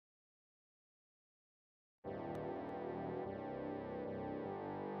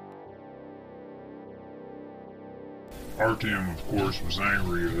Artyom, of course, was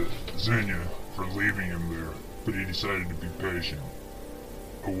angry at Xenia for leaving him there, but he decided to be patient,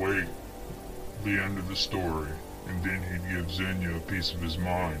 await the end of the story, and then he'd give Xenia a piece of his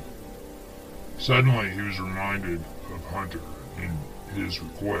mind. Suddenly, he was reminded of Hunter and his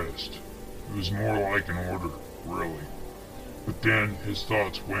request. It was more like an order, really. But then his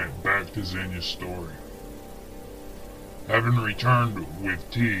thoughts went back to Xenia's story. Having returned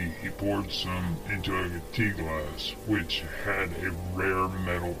with tea, he poured some into a tea glass, which had a rare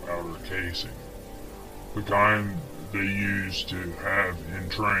metal outer casing, the kind they used to have in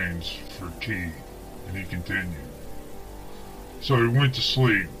trains for tea, and he continued. So he went to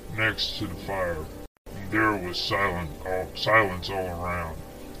sleep next to the fire, and there was silence all around,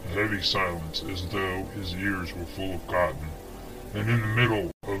 a heavy silence as though his ears were full of cotton, and in the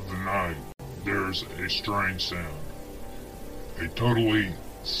middle of the night there's a strange sound. A totally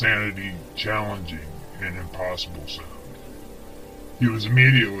sanity-challenging and impossible sound. He was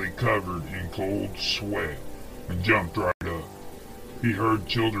immediately covered in cold sweat and jumped right up. He heard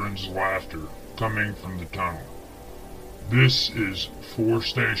children's laughter coming from the tunnel. This is 4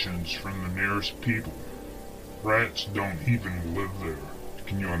 stations from the nearest people. Rats don't even live there.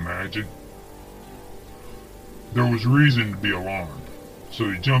 Can you imagine? There was reason to be alarmed,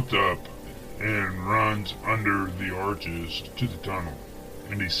 so he jumped up and runs under the arches to the tunnel,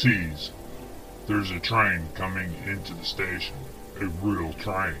 and he sees there's a train coming into the station, a real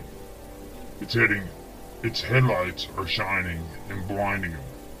train. Its headlights are shining and blinding him.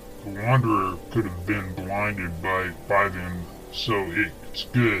 The wanderer could have been blinded by them, so it's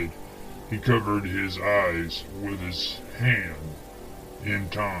good he covered his eyes with his hand in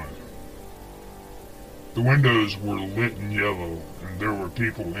time. The windows were lit in yellow, and there were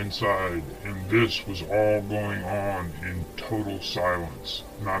people inside, and this was all going on in total silence,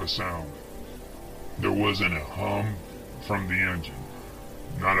 not a sound. There wasn't a hum from the engine,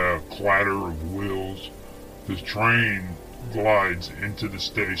 not a clatter of wheels. The train glides into the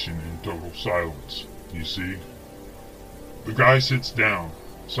station in total silence, you see. The guy sits down.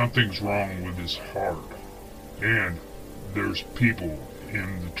 Something's wrong with his heart, and there's people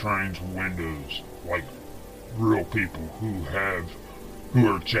in the train's windows, like real people who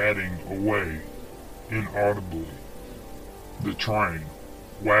are chatting away inaudibly. The train,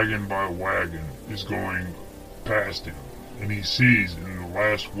 wagon by wagon, is going past him, and he sees in the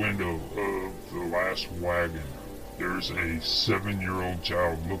last window of the last wagon there's a 7-year-old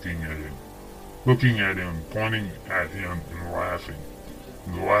child looking at him, pointing at him and laughing.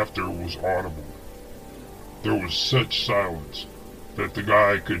 And the laughter was audible. There was such silence that the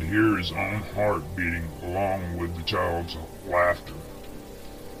guy could hear his own heart beating along with the child's laughter.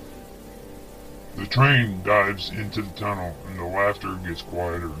 The train dives into the tunnel, and the laughter gets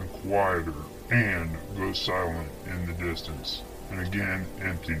quieter and quieter and goes silent in the distance, and again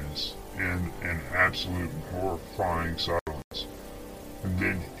emptiness and an absolute horrifying silence. And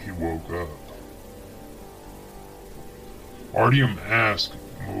then he woke up. Artyom asked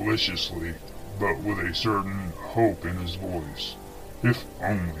maliciously, but with a certain hope in his voice, if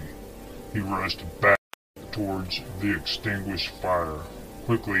only. He rushed back towards the extinguished fire,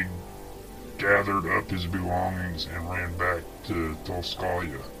 quickly gathered up his belongings, and ran back to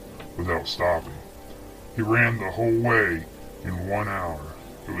Tolskaya without stopping. He ran the whole way in 1 hour.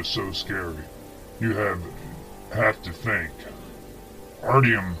 It was so scary. You have to think.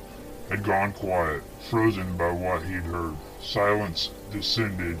 Artyom had gone quiet, frozen by what he'd heard. Silence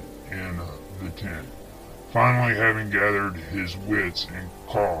descended in the tent. Finally, having gathered his wits and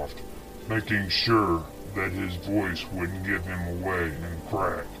coughed, making sure that his voice wouldn't give him away and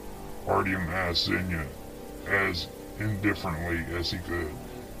crack, Artyom asked Xenia as indifferently as he could.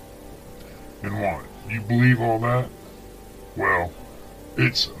 And what, you believe all that? Well,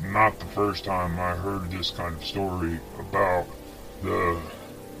 it's not the first time I heard this kind of story about the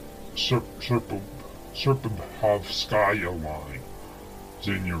Serpuhovskaya line,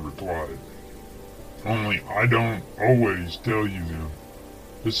 Xenia replied. Only I don't always tell you them.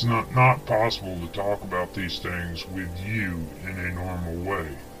 It's not possible to talk about these things with you in a normal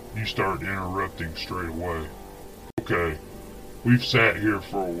way. You start interrupting straight away. Okay, we've sat here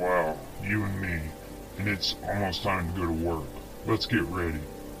for a while, you and me, and it's almost time to go to work. Let's get ready.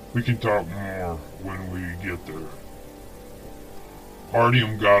 We can talk more when we get there.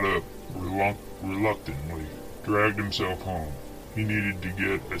 Artyom got up reluctantly, dragged himself home. He needed to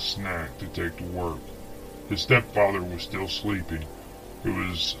get a snack to take to work. His stepfather was still sleeping. It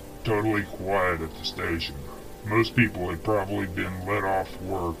was totally quiet at the station. Most people had probably been let off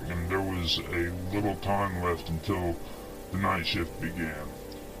work, and there was a little time left until the night shift began.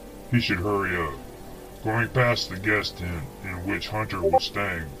 He should hurry up. Going past the guest tent in which Hunter was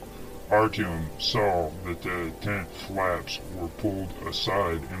staying, Artyom saw that the tent flaps were pulled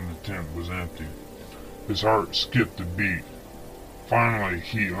aside and the tent was empty. His heart skipped a beat. Finally,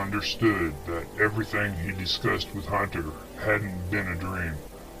 he understood that everything he discussed with Hunter hadn't been a dream,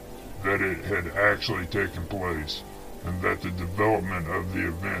 that it had actually taken place, and that the development of the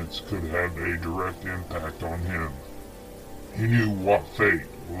events could have a direct impact on him. He knew what fate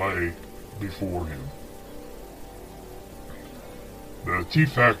lay before him. The tea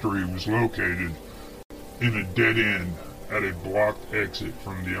factory was located in a dead end at a blocked exit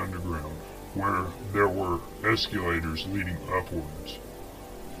from the underground, where there were escalators leading upwards.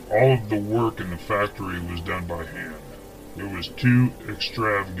 All of the work in the factory was done by hand. It was too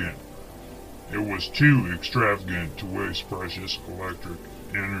extravagant to waste precious electric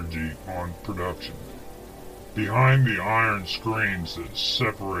energy on production. Behind the iron screens that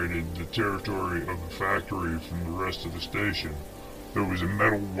separated the territory of the factory from the rest of the station, there was a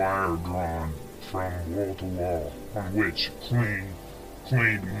metal wire drawn from wall to wall, on which cleaned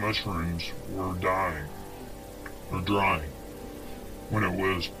mushrooms were drying. When it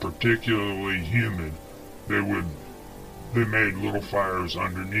was particularly humid, they made little fires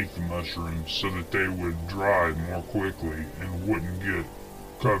underneath the mushrooms so that they would dry more quickly and wouldn't get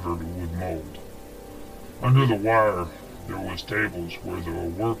covered with mold. Under the wire, there was tables where the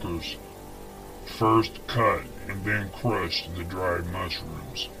workers first cut and then crushed the dried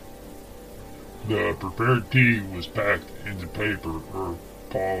mushrooms. The prepared tea was packed into paper or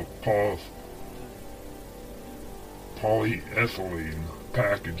polyethylene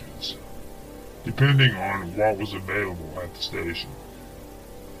packages, depending on what was available at the station,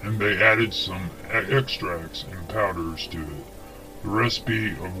 and they added some extracts and powders to it, the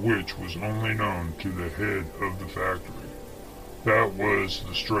recipe of which was only known to the head of the factory. That was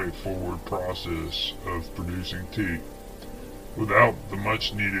the straightforward process of producing tea, without the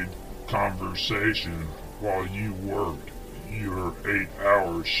much-needed conversation while you worked your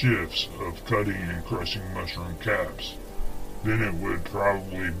 8-hour shifts of cutting and crushing mushroom caps. Then it would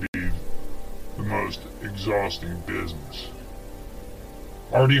probably be the most exhausting business.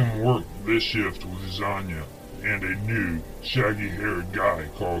 Artyom worked this shift with Zanya and a new, shaggy-haired guy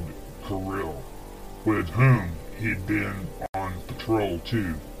called Kirill, with whom he'd been on patrol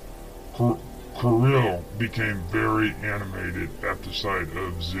too. Kirill became very animated at the sight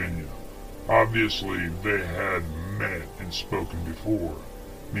of Zenya. Obviously, they had met and spoken before,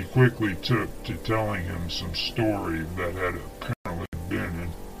 and he quickly took to telling him some story that had apparently been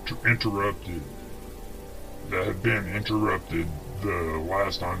interrupted the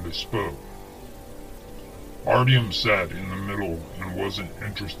last time they spoke. Artyom sat in the middle and wasn't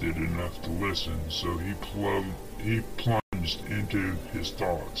interested enough to listen, so he plunged into his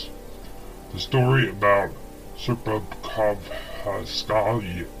thoughts. The story about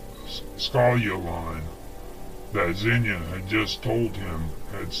Serpukhov-Skalia line that Zenya had just told him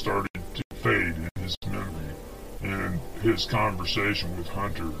had started to fade in his memory, and his conversation with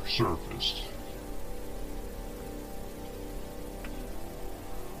Hunter surfaced.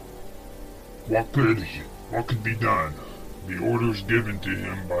 What could be done? The orders given to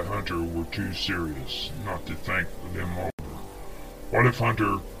him by Hunter were too serious not to think them over. What if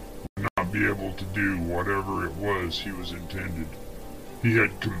Hunter would not be able to do whatever it was he was intended? He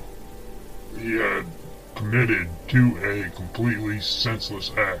had committed to a completely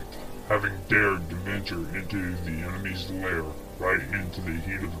senseless act, having dared to venture into the enemy's lair right into the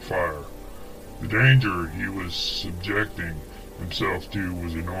heat of the fire. The danger he was subjecting himself to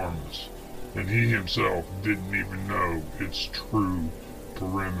was enormous, and he himself didn't even know its true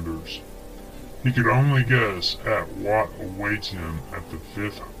perimeters. He could only guess at what awaits him at the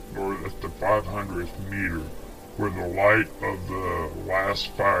 500th meter, where the light of the last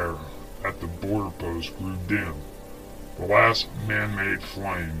fire at the border post grew dim, the last man-made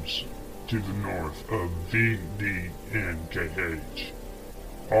flames to the north of VDNKH.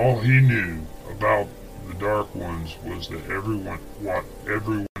 All he knew about the Dark Ones was that what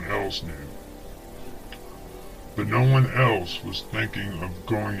everyone else knew. But no one else was thinking of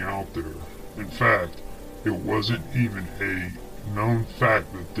going out there. In fact, it wasn't even a known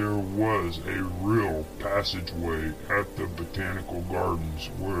fact that there was a real passageway at the Botanical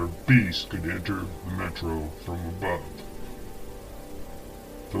Gardens where beasts could enter the metro from above.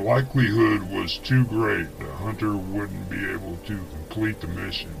 The likelihood was too great that Hunter wouldn't be able to complete the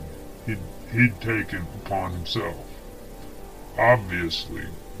mission he'd taken upon himself. Obviously,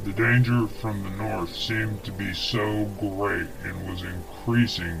 the danger from the north seemed to be so great and was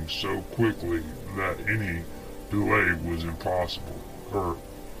increasing so quickly that any delay was impossible, or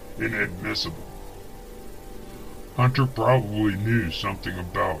inadmissible. Hunter probably knew something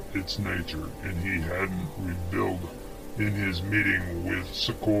about its nature, and he hadn't revealed in his meeting with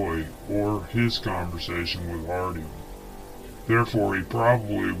Sequoia or his conversation with Artyom. Therefore, he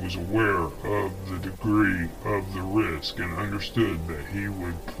probably was aware of the degree of the risk and understood that he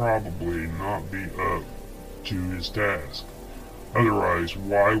would probably not be up to his task. Otherwise,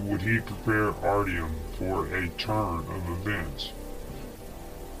 why would he prepare Artyom for a turn of events?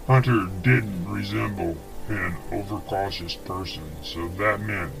 Hunter didn't resemble an overcautious person, so that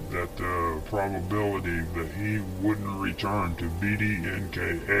meant that the probability that he wouldn't return to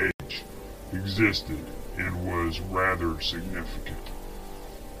BDNKH existed and was rather significant.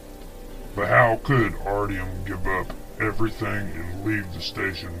 But how could Artyom give up everything and leave the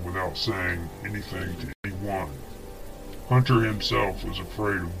station without saying anything to anyone? Hunter himself was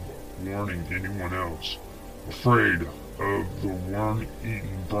afraid of warning anyone else, afraid of the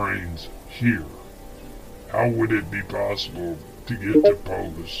worm-eaten brains here. How would it be possible to get to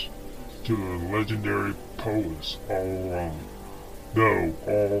Polis, to the legendary Polis, all alone, though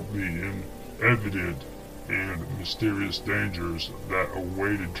all the evident and mysterious dangers that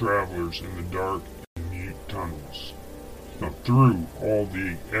awaited travelers in the dark and mute tunnels? Now, through all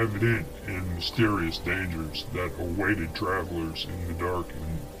the evident and mysterious dangers that awaited travelers in the dark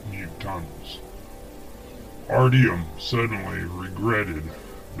and mute tunnels, Artyom suddenly regretted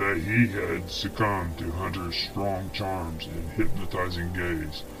that he had succumbed to Hunter's strong charms and hypnotizing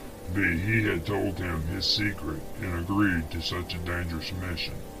gaze, that he had told him his secret and agreed to such a dangerous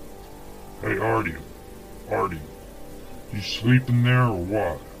mission. Hey, Artyom, you sleeping there or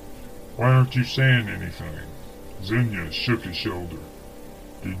what? Why aren't you saying anything? Xenia shook his shoulder.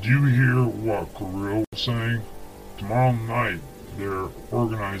 Did you hear what Kirill was saying? Tomorrow night they're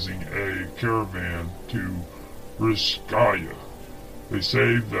organizing a caravan to Rizskaya. They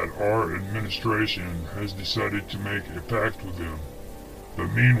say that our administration has decided to make a pact with them.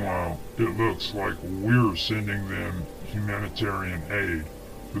 But meanwhile, it looks like we're sending them humanitarian aid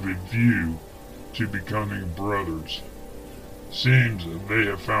with a view to becoming brothers. Seems they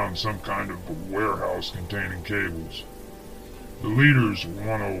have found some kind of warehouse containing cables. The leaders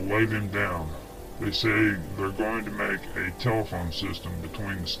want to lay them down. They say they're going to make a telephone system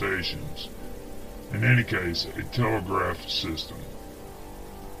between the stations. In any case, a telegraph system.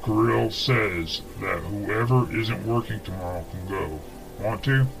 Kirill says that whoever isn't working tomorrow can go. Want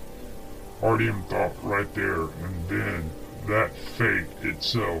to? Artyom thought right there and then that fate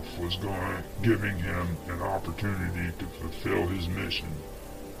itself was giving him an opportunity to fulfill his mission.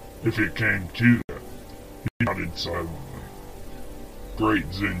 If it came to that, he nodded silently.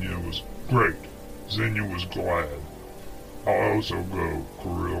 Great, Xenia was glad. I'll also go,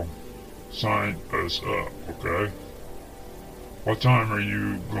 Kirill. Sign us up, okay? What time are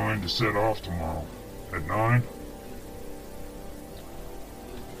you going to set off tomorrow? At 9?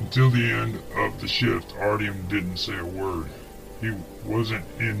 Until the end of the shift, Artyom didn't say a word. He wasn't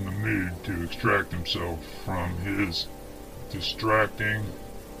in the mood to extract himself from his distracting,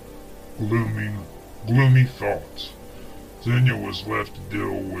 gloomy thoughts. Xenia was left to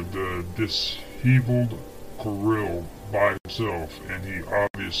deal with the disheveled Kirill by himself, and he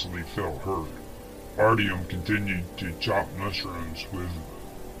obviously felt hurt. Artyom continued to chop mushrooms with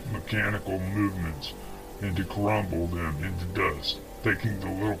mechanical movements and to crumble them into dust, taking the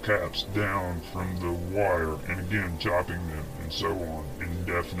little caps down from the wire and again chopping them, and so on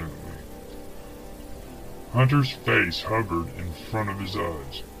indefinitely. Hunter's face hovered in front of his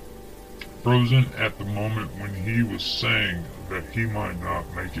eyes, frozen at the moment when he was saying that he might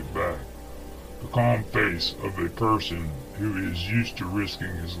not make it back. The calm face of a person who is used to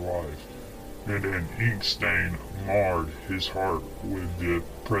risking his life, and an ink stain marred his heart with the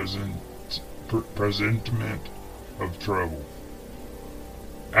presentiment of trouble.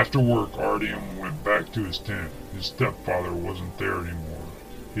 After work, Artyom went back to his tent. His stepfather wasn't there anymore.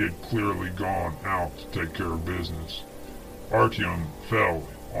 He had clearly gone out to take care of business. Artyom fell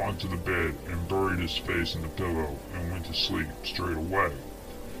onto the bed and buried his face in the pillow and went to sleep straight away,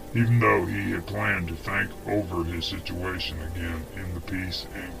 even though he had planned to think over his situation again in the peace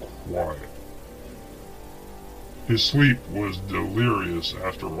and quiet. His sleep was delirious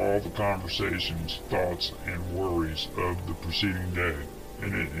after all the conversations, thoughts, and worries of the preceding day,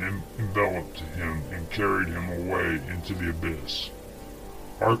 and it enveloped him and carried him away into the abyss.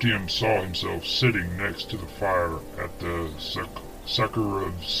 Artyom saw himself sitting next to the fire at the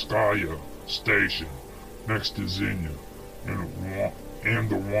Sakharovskaya station, next to Xenia and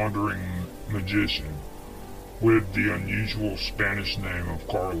the wandering magician, with the unusual Spanish name of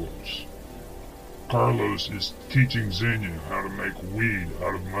Carlos. Carlos is teaching Xenia how to make weed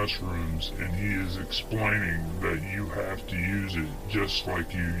out of mushrooms, and he is explaining that you have to use it just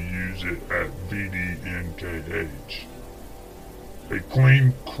like you use it at VDNKH. A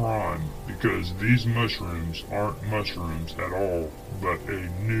clean crime, because these mushrooms aren't mushrooms at all, but a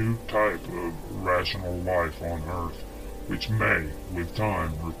new type of rational life on Earth, which may, with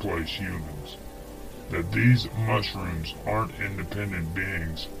time, replace humans. That these mushrooms aren't independent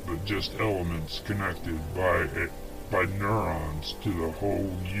beings, but just elements connected by neurons to the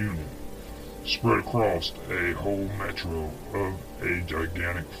whole unit, spread across a whole metro of a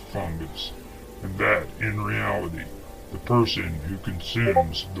gigantic fungus, and that, in reality, the person who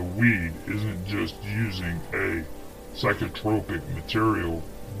consumes the weed isn't just using a psychotropic material,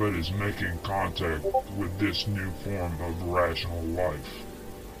 but is making contact with this new form of rational life.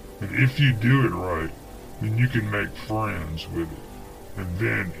 And if you do it right, then you can make friends with it, and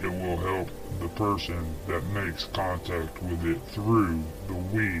then it will help the person that makes contact with it through the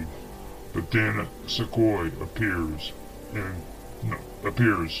weed. But then Sequoia appears,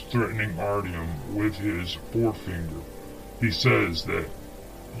 threatening Artyom with his forefinger. He says that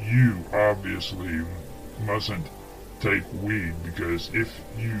you obviously mustn't take weed, because if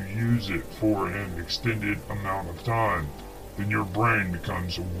you use it for an extended amount of time, then your brain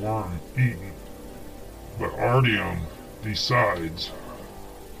becomes worm-eaten. But Artyom decides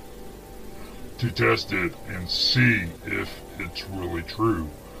to test it and see if it's really true.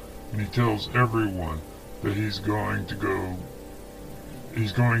 And he tells everyone that he's going to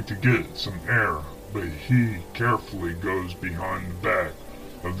get some air, but he carefully goes behind the back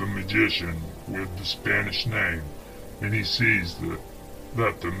of the magician with the Spanish name, and he sees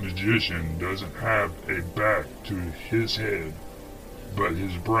that the magician doesn't have a back to his head, but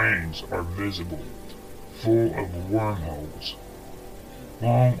his brains are visible, full of wormholes.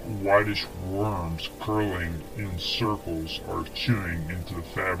 Long whitish worms curling in circles are chewing into the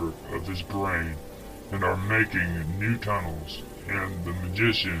fabric of his brain and are making new tunnels, and the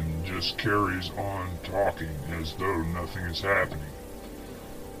magician just carries on talking as though nothing is happening.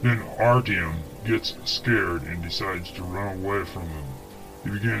 Then Artyom gets scared and decides to run away from him. He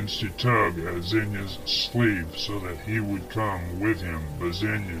begins to tug at Xenia's sleeve so that he would come with him, but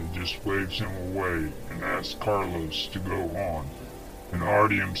Xenia just waves him away and asks Carlos to go on. And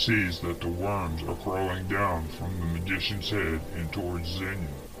Artyom sees that the worms are crawling down from the magician's head and towards Xenia,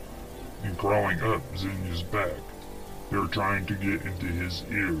 and crawling up Xenia's back. They are trying to get into his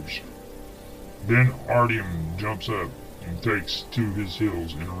ears. Then Artyom jumps up and takes to his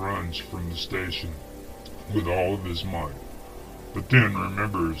heels and runs from the station with all of his might. But then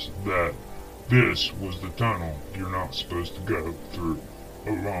remembers that this was the tunnel you're not supposed to go through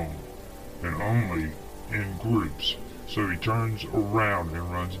alone, and only in groups. So he turns around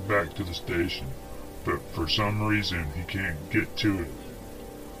and runs back to the station, but for some reason he can't get to it.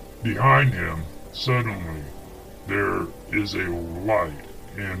 Behind him, suddenly, there is a light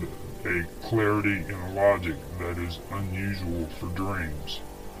and a clarity and logic that is unusual for dreams.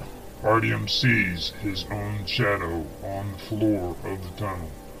 Artyom sees his own shadow on the floor of the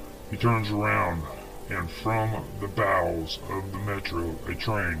tunnel. He turns around, and from the bowels of the metro, a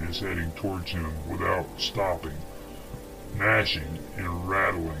train is heading towards him without stopping, gnashing and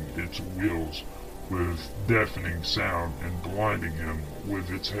rattling its wheels with deafening sound and blinding him with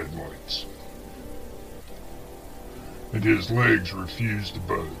its headlights. And his legs refuse to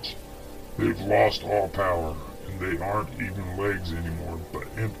budge. They've lost all power, and they aren't even legs anymore, but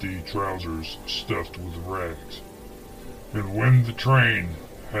empty trousers stuffed with rags. And when the train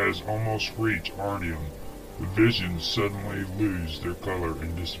has almost reached Artyom, the visions suddenly lose their color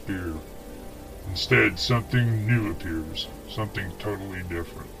and disappear. Instead, something new appears, something totally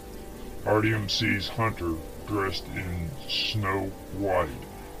different. Artyom sees Hunter dressed in snow white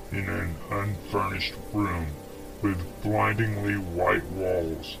in an unfurnished room with blindingly white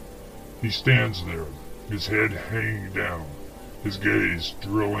walls. He stands there, his head hanging down, his gaze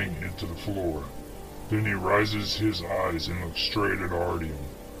drilling into the floor. Then he raises his eyes and looks straight at Artyom.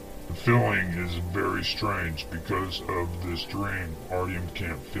 The feeling is very strange because of this dream. Artyom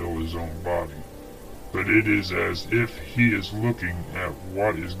can't feel his own body, but it is as if he is looking at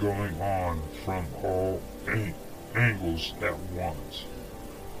what is going on from all angles at once.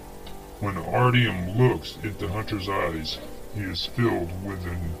 When Artyom looks into Hunter's eyes, he is filled with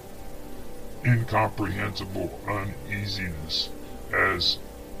an incomprehensible uneasiness, as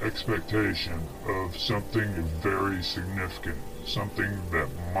expectation of something very significant, something that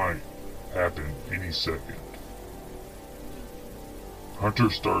might happen any second. Hunter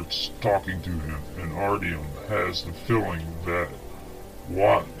starts talking to him, and Artyom has the feeling that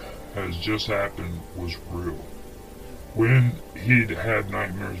what has just happened was real. When he'd had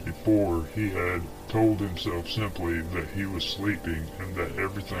nightmares before, he had told himself simply that he was sleeping and that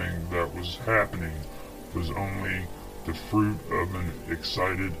everything that was happening was only the fruit of an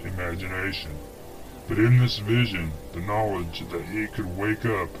excited imagination. But in this vision, the knowledge that he could wake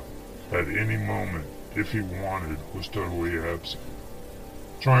up at any moment if he wanted was totally absent.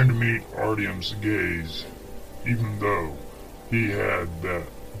 Trying to meet Artyom's gaze, even though he had the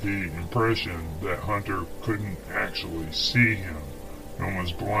impression that Hunter couldn't actually see him and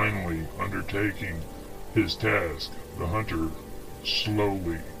was blindly undertaking his task, the hunter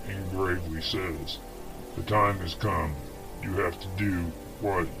slowly and gravely says, "The time has come. You have to do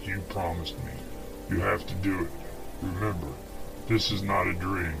what you promised me. You have to do it. Remember, this is not a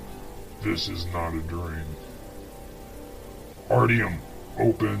dream. This is not a dream." Artyom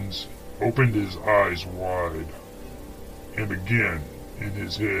opened his eyes wide, and again in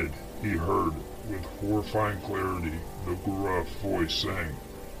his head he heard with horrifying clarity the gruff voice saying,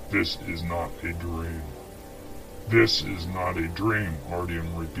 "This is not a dream." "This is not a dream,"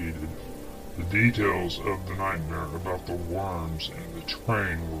 Artyom repeated. The details of the nightmare about the worms and the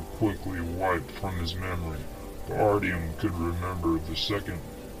train were quickly wiped from his memory, but Artyom could remember the second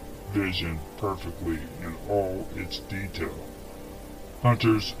vision perfectly in all its detail.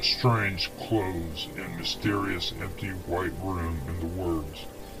 Hunter's strange clothes and mysterious empty white room and the words,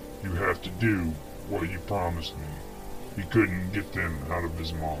 "You have to do what you promised me." He couldn't get them out of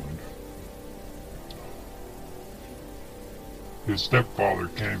his mind. His stepfather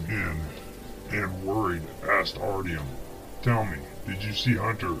came in and, worried, asked Artyom, "Tell me, did you see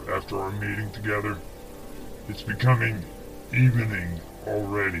Hunter after our meeting together? It's becoming evening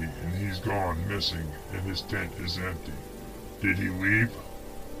already and he's gone missing and his tent is empty. Did he leave?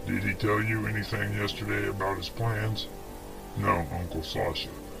 Did he tell you anything yesterday about his plans?" "No, Uncle Sasha.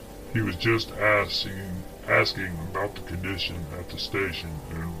 He was just asking about the condition at the station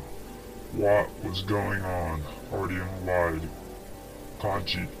and what was going on," Artyom lied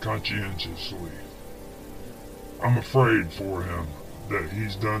conscientiously. "I'm afraid for him that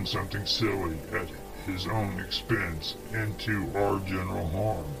he's done something silly at his own expense and to our general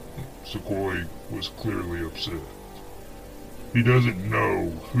harm." Sukhoi was clearly upset. "He doesn't know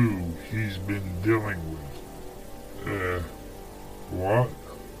who he's been dealing with." What?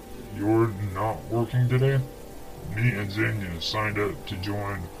 You're not working today?" "Me and Zhenya signed up to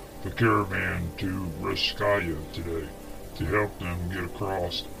join the caravan to Reshkaya today to help them get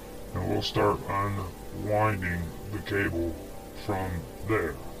across, and we'll start unwinding the cable from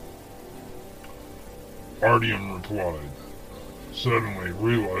there," Artyom replied, suddenly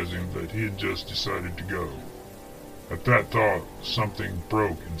realizing that he had just decided to go. At that thought, something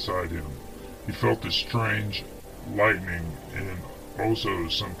broke inside him. He felt a strange lightening and also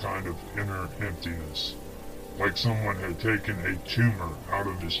some kind of inner emptiness, like someone had taken a tumor out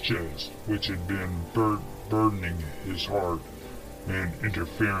of his chest, which had been burdening his heart and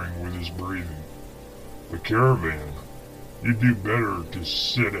interfering with his breathing. "The caravan? You'd do better to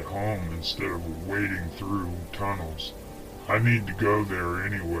sit at home instead of wading through tunnels. I need to go there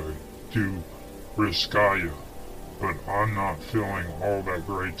anyway, to Reshkaya, but I'm not feeling all that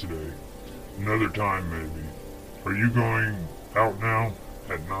great today. Another time maybe. Are you going out now?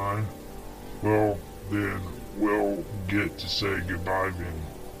 At 9? Well, then we'll get to say goodbye then.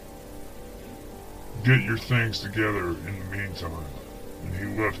 Get your things together in the meantime." And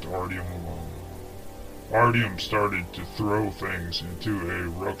he left Artyom alone. Artyom started to throw things into a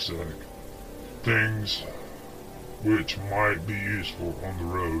rucksack. Things which might be useful on the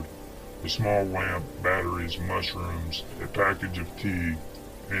road. A small lamp, batteries, mushrooms, a package of tea,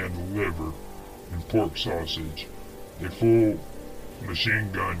 and liver, and pork sausage. A full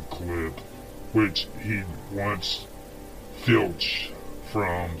machine gun clip, which he'd once filched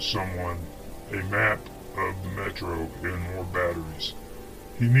from someone, a map of the metro, and more batteries.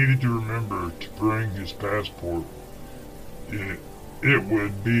 He needed to remember to bring his passport. It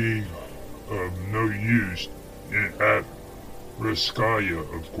would be of no use at Reshkaya,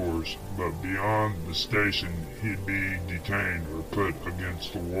 of course, but beyond the station he'd be detained or put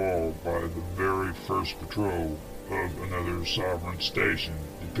against the wall by the very first patrol of another sovereign station,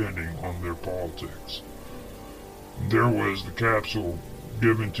 depending on their politics. There was the capsule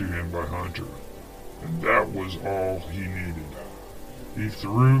given to him by Hunter, and that was all he needed. He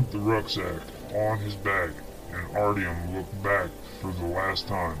threw the rucksack on his back, and Artyom looked back for the last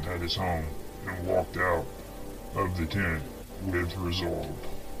time at his home and walked out of the tent with resolve.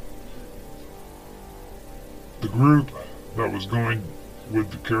 The group that was going with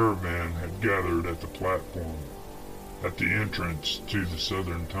the caravan had gathered at the platform. at the entrance to the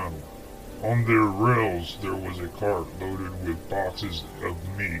southern tunnel. On their rails there was a cart loaded with boxes of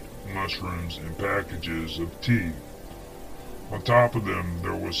meat, mushrooms, and packages of tea. On top of them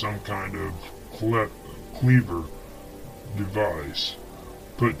there was some kind of cleaver device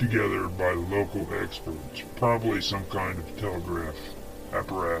put together by local experts, probably some kind of telegraph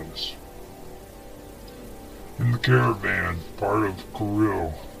apparatus. In the caravan, apart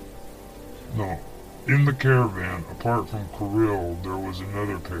from Kirill, there was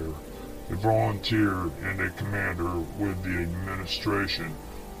another pair, a volunteer and a commander with the administration,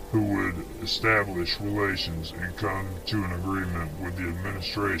 who would establish relations and come to an agreement with the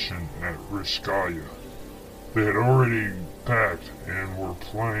administration at Rizhskaya. They had already packed and were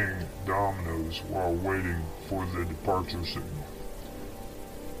playing dominoes while waiting for the departure signal.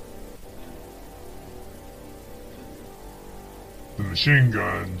 The machine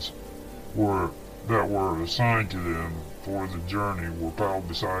guns that were assigned to them for the journey were piled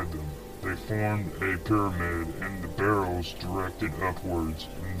beside them. They formed a pyramid and the barrels directed upwards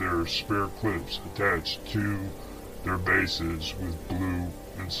and their spare clips attached to their bases with blue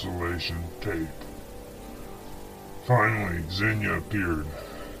insulation tape. Finally, Xenia appeared.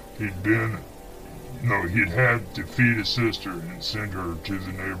 He'd had to feed his sister and send her to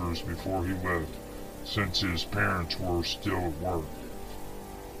the neighbors before he left, since his parents were still at work.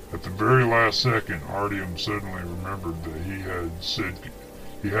 At the very last second, Artyom suddenly remembered that he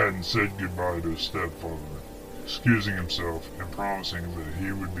hadn't said goodbye to his stepfather. Excusing himself and promising that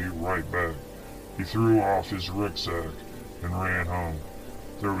he would be right back, he threw off his rucksack and ran home.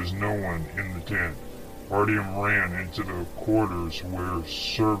 There was no one in the tent. Artyom ran into the quarters where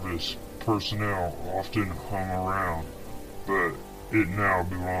service personnel often hung around, but it now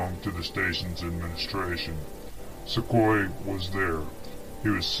belonged to the station's administration. Sukhoi was there. He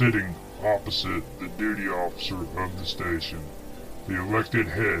was sitting opposite the duty officer of the station, the elected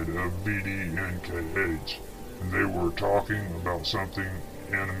head of VDNKH, and they were talking about something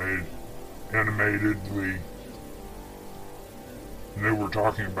animatedly.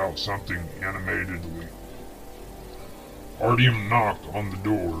 Artyom knocked on the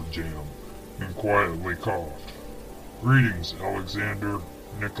door jamb and quietly coughed. "Greetings, Alexander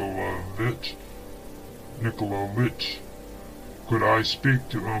Nikolaevich. Could I speak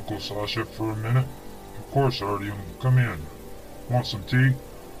to Uncle Sasha for a minute?" "Of course, Artyom. Come in. Want some tea?"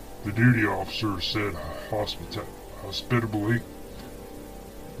 the duty officer said hospitably.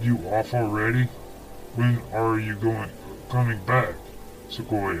 "You off already? When are you coming back?"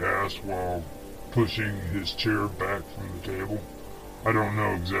 Sukhoi asked while pushing his chair back from the table. "I don't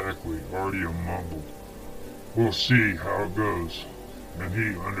know exactly," Artyom mumbled. "We'll see how it goes." And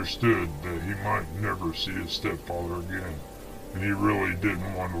he understood that he might never see his stepfather again, and he really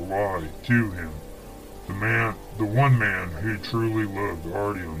didn't want to lie to him. The one man who truly loved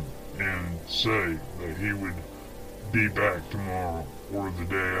Artyom, and say that he would be back tomorrow or the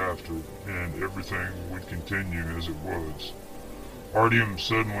day after, and everything would continue as it was. Artyom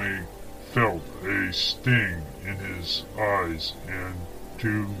suddenly felt a sting in his eyes, and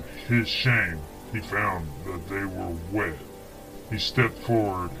to his shame, he found that they were wet. He stepped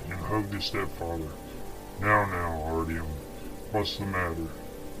forward and hugged his stepfather. Now, Artyom, what's the matter?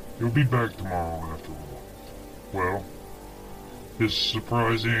 You'll be back tomorrow after all." "Well," his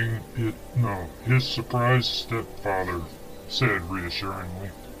surprised stepfather said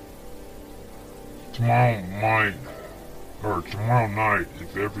reassuringly, Tomorrow night,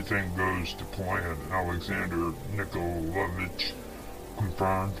 if everything goes to plan," Alexander Nikolaevich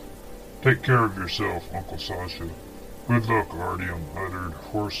confirmed. "Take care of yourself, Uncle Sasha." "Good luck," Artyom uttered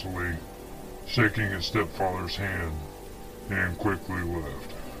hoarsely, shaking his stepfather's hand, and quickly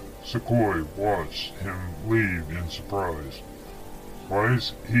left. Sukhoi watched him leave in surprise. Why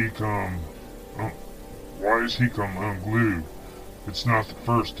is he come unglued? It's not the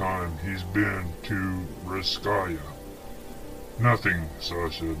first time he's been to Rizhskaya. "Nothing,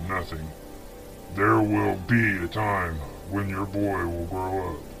 Sasha, nothing. There will be a time when your boy will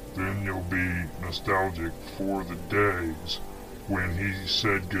grow up. Then you'll be nostalgic for the days when he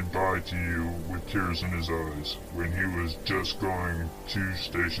said goodbye to you with tears in his eyes, when he was just going 2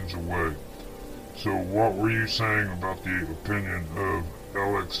 stations away. So what were you saying about the opinion of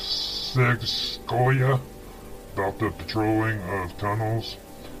Alexeyskoye about the patrolling of tunnels?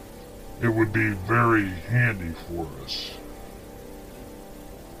 It would be very handy for us."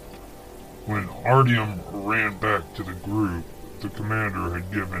 When Artyom ran back to the group, the commander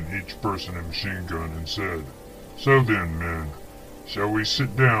had given each person a machine gun and said, "So then, men, shall we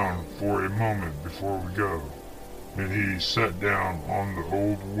sit down for a moment before we go?" And he sat down on the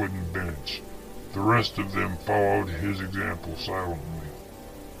old wooden bench. The rest of them followed his example silently.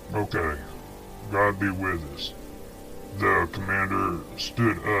 "Okay, God be with us." The commander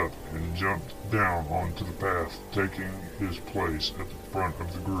stood up and jumped down onto the path, taking his place at the front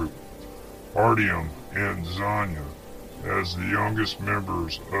of the group. Artyom and Zanya, as the youngest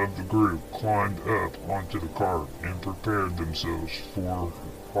members of the group, climbed up onto the cart and prepared themselves for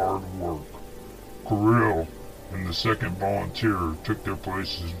hard work. Kirill and the second volunteer took their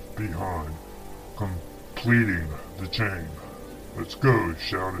places behind, completing the chain. "Let's go,"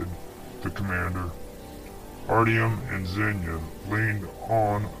 shouted the commander. Artyom and Zenya leaned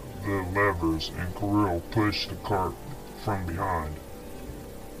on the levers and Kirill pushed the cart from behind,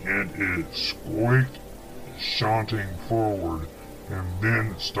 and it squeaked, shunting forward, and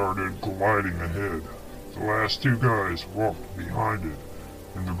then started gliding ahead. The last two guys walked behind it,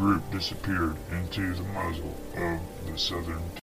 and the group disappeared into the muzzle of the southern